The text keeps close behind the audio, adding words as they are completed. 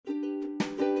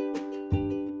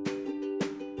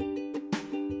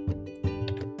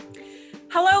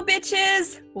Hello,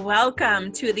 bitches.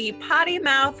 Welcome to the Potty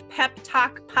Mouth Pep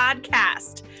Talk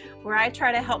podcast, where I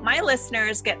try to help my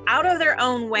listeners get out of their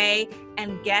own way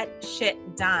and get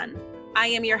shit done. I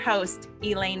am your host,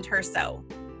 Elaine Terso.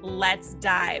 Let's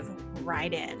dive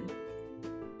right in.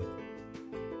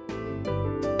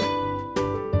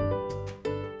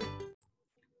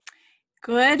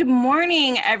 Good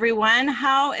morning, everyone.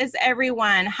 How is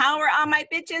everyone? How are all my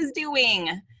bitches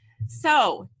doing?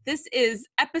 So this is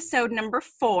episode number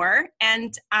 4,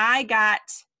 and I got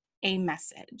a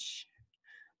message.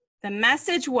 The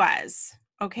message was,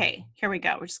 okay, here we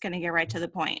go. We're just going to get right to the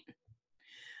point.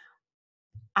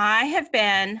 I have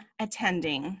been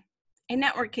attending a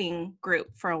networking group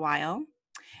for a while,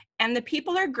 and the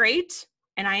people are great,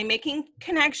 and I am making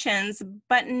connections,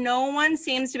 but no one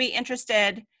seems to be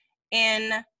interested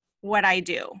in what I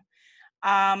do.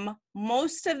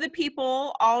 Most of the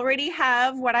people already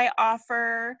have what I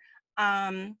offer,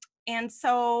 and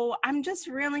so I'm just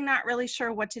not really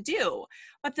sure what to do.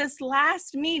 But this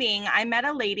last meeting, I met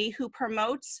a lady who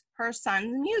promotes her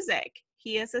son's music.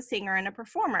 He is a singer and a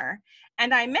performer,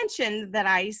 and I mentioned that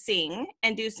I sing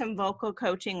and do some vocal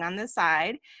coaching on the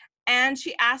side, and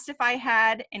she asked if I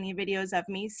had any videos of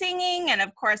me singing, and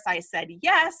of course I said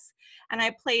yes, and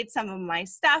I played some of my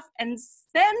stuff, and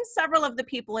then several of the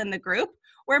people in the group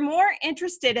were more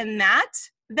interested in that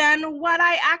than what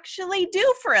I actually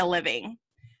do for a living.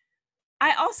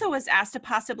 I also was asked to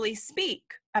possibly speak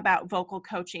about vocal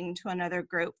coaching to another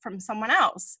group from someone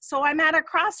else, so I'm at a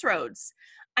crossroads.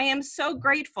 I am so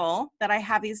grateful that I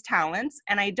have these talents,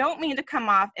 and I don't mean to come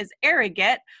off as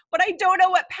arrogant, but I don't know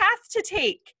what path to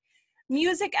take.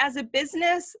 Music as a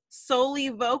business, solely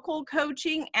vocal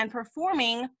coaching and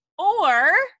performing,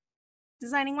 or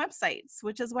designing websites,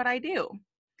 which is what I do.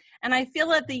 And I feel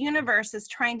that the universe is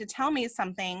trying to tell me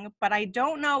something, but I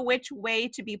don't know which way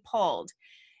to be pulled.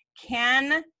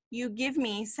 Can you give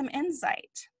me some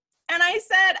insight? And I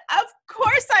said, of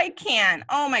course I can.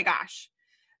 Oh my gosh.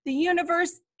 The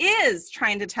universe is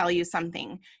trying to tell you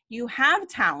something. You have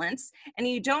talents, and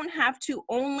you don't have to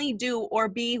only do or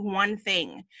be one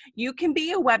thing. You can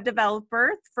be a web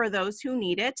developer for those who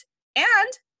need it, and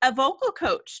a vocal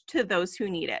coach to those who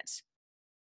need it.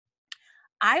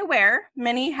 I wear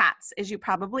many hats, as you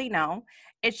probably know.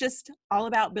 It's just all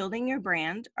about building your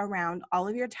brand around all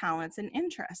of your talents and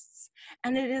interests.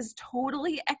 And it is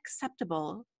totally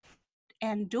acceptable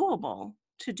and doable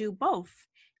to do both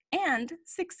and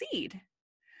succeed,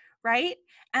 right?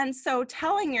 And so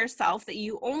telling yourself that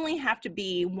you only have to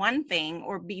be one thing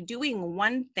or be doing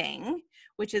one thing,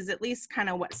 which is at least kind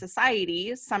of what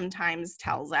society sometimes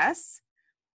tells us,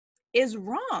 is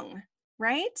wrong,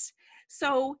 right?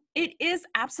 So it is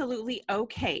absolutely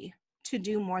okay to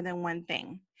do more than one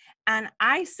thing. And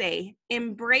I say,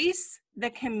 embrace the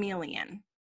chameleon.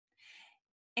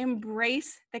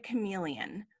 Embrace the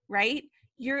chameleon, right?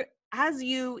 As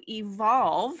you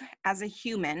evolve as a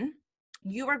human,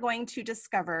 you are going to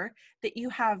discover that you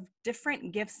have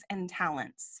different gifts and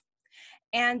talents.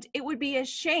 And it would be a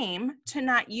shame to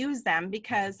not use them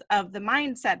because of the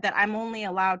mindset that I'm only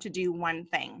allowed to do one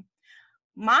thing.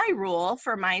 My rule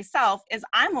for myself is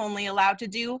I'm only allowed to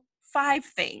do 5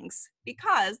 things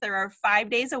because there are 5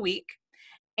 days a week,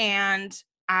 and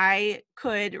I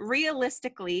could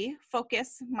realistically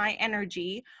focus my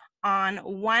energy on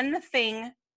one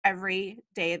thing every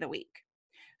day of the week.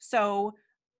 So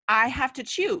I have to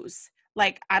choose.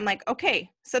 I'm like, okay,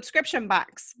 subscription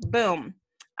box, boom.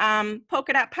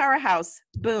 Polka Dot Powerhouse,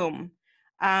 boom.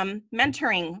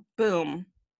 Mentoring, boom.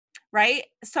 Right?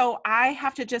 So I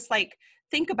have to just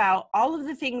think about all of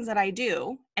the things that I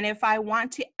do. And if I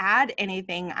want to add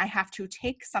anything, I have to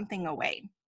take something away.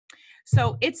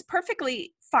 So it's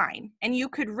perfectly fine. And you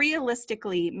could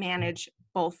realistically manage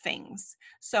both things.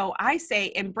 So I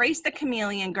say, embrace the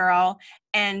chameleon, girl,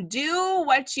 and do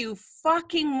what you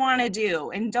fucking want to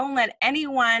do. And don't let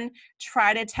anyone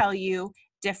try to tell you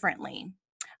differently.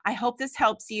 I hope this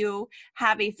helps you.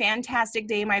 Have a fantastic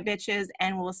day, my bitches,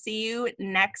 and we'll see you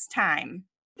next time.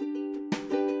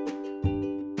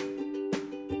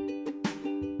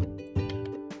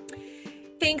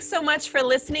 Thanks so much for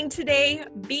listening today.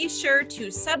 Be sure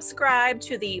to subscribe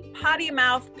to the Potty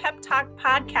Mouth Pep Talk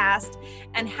podcast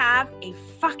and have a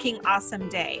fucking awesome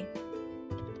day.